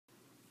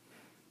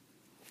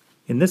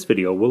In this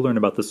video, we'll learn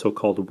about the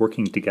so-called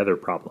working together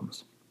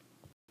problems.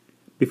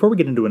 Before we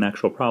get into an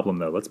actual problem,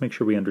 though, let's make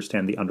sure we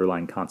understand the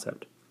underlying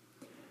concept.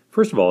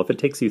 First of all, if it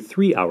takes you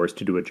 3 hours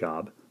to do a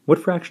job, what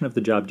fraction of the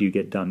job do you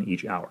get done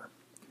each hour?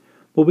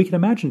 Well, we can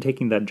imagine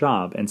taking that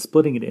job and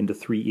splitting it into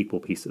 3 equal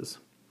pieces,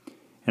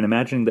 and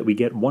imagining that we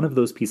get one of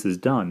those pieces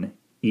done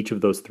each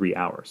of those 3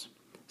 hours.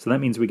 So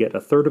that means we get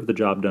a third of the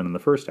job done in the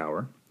first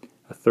hour,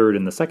 a third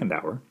in the second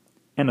hour,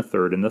 and a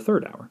third in the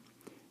third hour.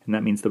 And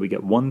that means that we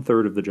get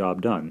 1/3 of the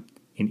job done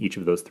in each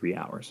of those 3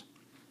 hours.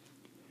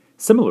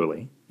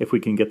 Similarly, if we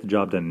can get the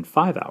job done in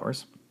 5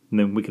 hours,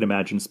 then we can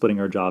imagine splitting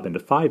our job into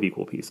 5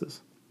 equal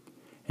pieces.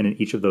 And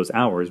in each of those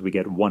hours, we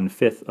get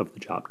 1/5 of the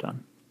job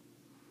done.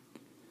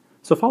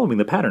 So following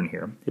the pattern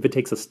here, if it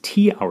takes us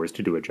t hours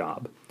to do a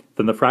job,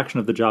 then the fraction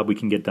of the job we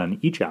can get done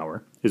each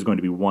hour is going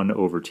to be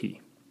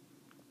 1/t.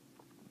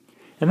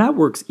 And that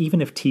works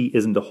even if t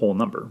isn't a whole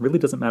number. It really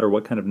doesn't matter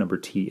what kind of number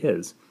t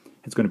is,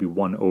 it's going to be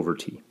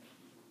 1/t.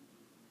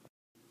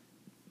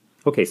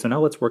 Okay, so now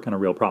let's work on a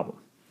real problem.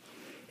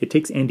 It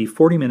takes Andy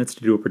 40 minutes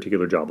to do a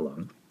particular job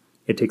alone.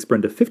 It takes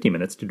Brenda 50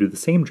 minutes to do the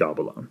same job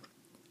alone.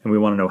 And we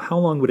want to know how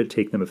long would it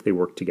take them if they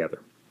worked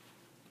together.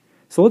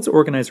 So let's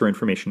organize our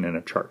information in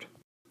a chart.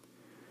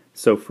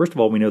 So first of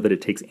all, we know that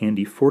it takes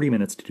Andy 40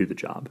 minutes to do the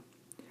job.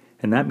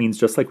 And that means,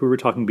 just like we were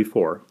talking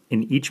before,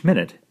 in each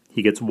minute,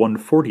 he gets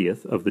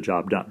 1/40th of the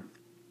job done.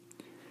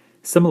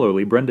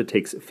 Similarly, Brenda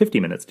takes 50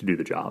 minutes to do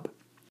the job.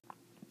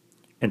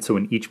 And so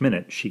in each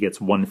minute, she gets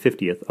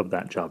 1/50th of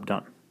that job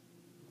done.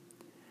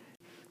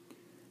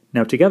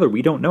 Now together,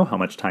 we don't know how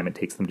much time it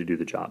takes them to do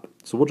the job,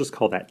 so we'll just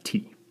call that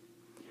t.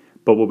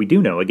 But what we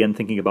do know, again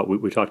thinking about what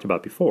we talked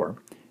about before,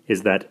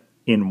 is that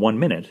in 1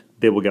 minute,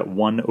 they will get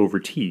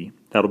 1/t.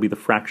 That'll be the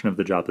fraction of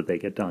the job that they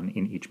get done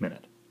in each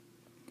minute.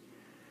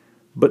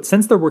 But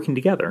since they're working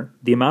together,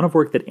 the amount of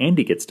work that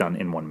Andy gets done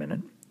in 1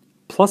 minute,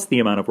 plus the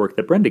amount of work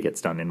that Brenda gets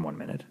done in 1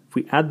 minute, if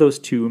we add those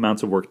two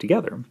amounts of work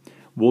together,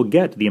 we'll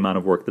get the amount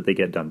of work that they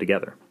get done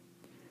together.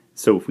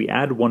 So if we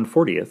add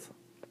 1/40th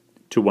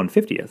to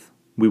 1/50th,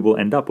 we will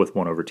end up with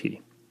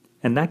 1/t.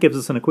 And that gives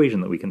us an equation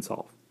that we can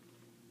solve.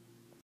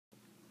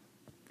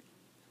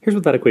 Here's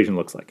what that equation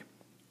looks like.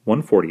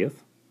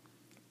 1/40th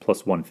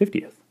plus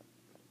 1/50th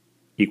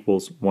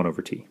equals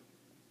 1/t.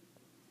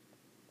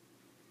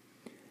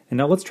 And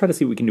now let's try to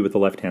see what we can do with the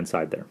left-hand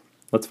side there.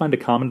 Let's find a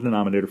common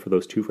denominator for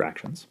those two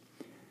fractions.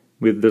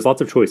 There's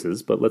lots of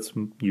choices, but let's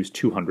use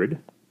 200.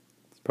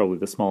 It's probably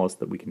the smallest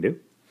that we can do.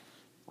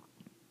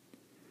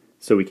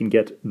 So we can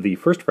get the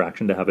first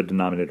fraction to have a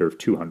denominator of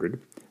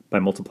 200 by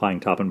multiplying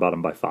top and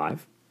bottom by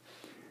 5.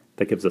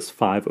 That gives us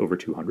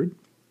 5/200.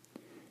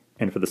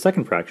 And for the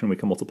second fraction, we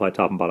can multiply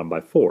top and bottom by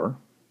 4,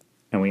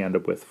 and we end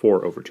up with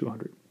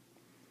 4/200.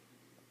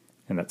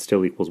 And that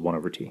still equals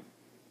 1/t.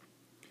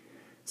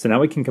 So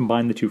now we can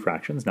combine the two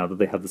fractions now that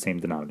they have the same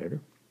denominator.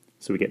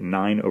 So we get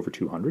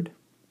 9/200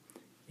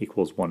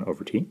 equals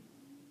 1/t.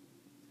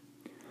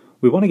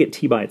 We want to get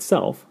t by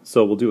itself,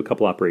 so we'll do a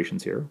couple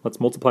operations here. Let's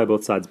multiply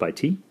both sides by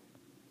t.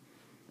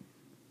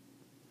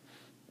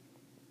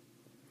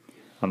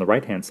 On the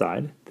right-hand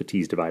side, the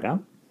t's divide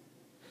out.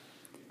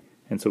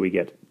 And so we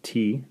get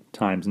t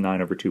times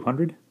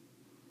 9/200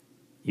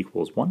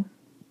 equals 1.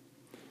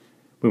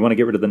 We want to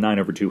get rid of the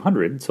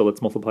 9/200, so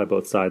let's multiply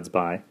both sides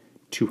by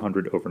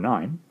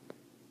 200/9.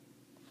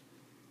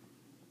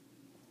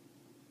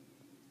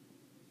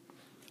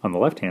 On the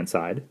left-hand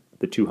side,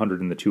 the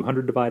 200 and the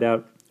 200 divide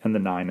out, and the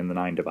 9 and the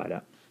 9 divide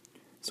out.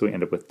 So we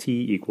end up with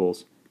t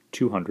equals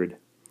 200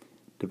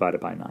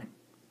 divided by 9.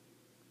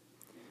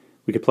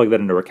 We could plug that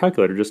into our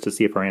calculator just to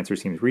see if our answer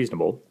seems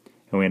reasonable,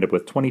 and we end up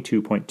with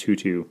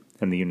 22.22,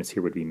 and the units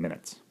here would be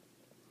minutes.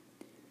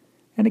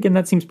 And again,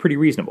 that seems pretty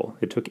reasonable.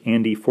 It took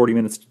Andy 40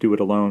 minutes to do it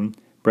alone,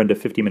 Brenda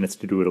 50 minutes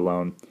to do it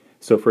alone,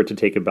 so for it to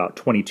take about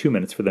 22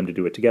 minutes for them to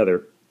do it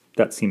together,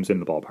 that seems in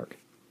the ballpark.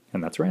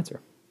 And that's our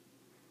answer.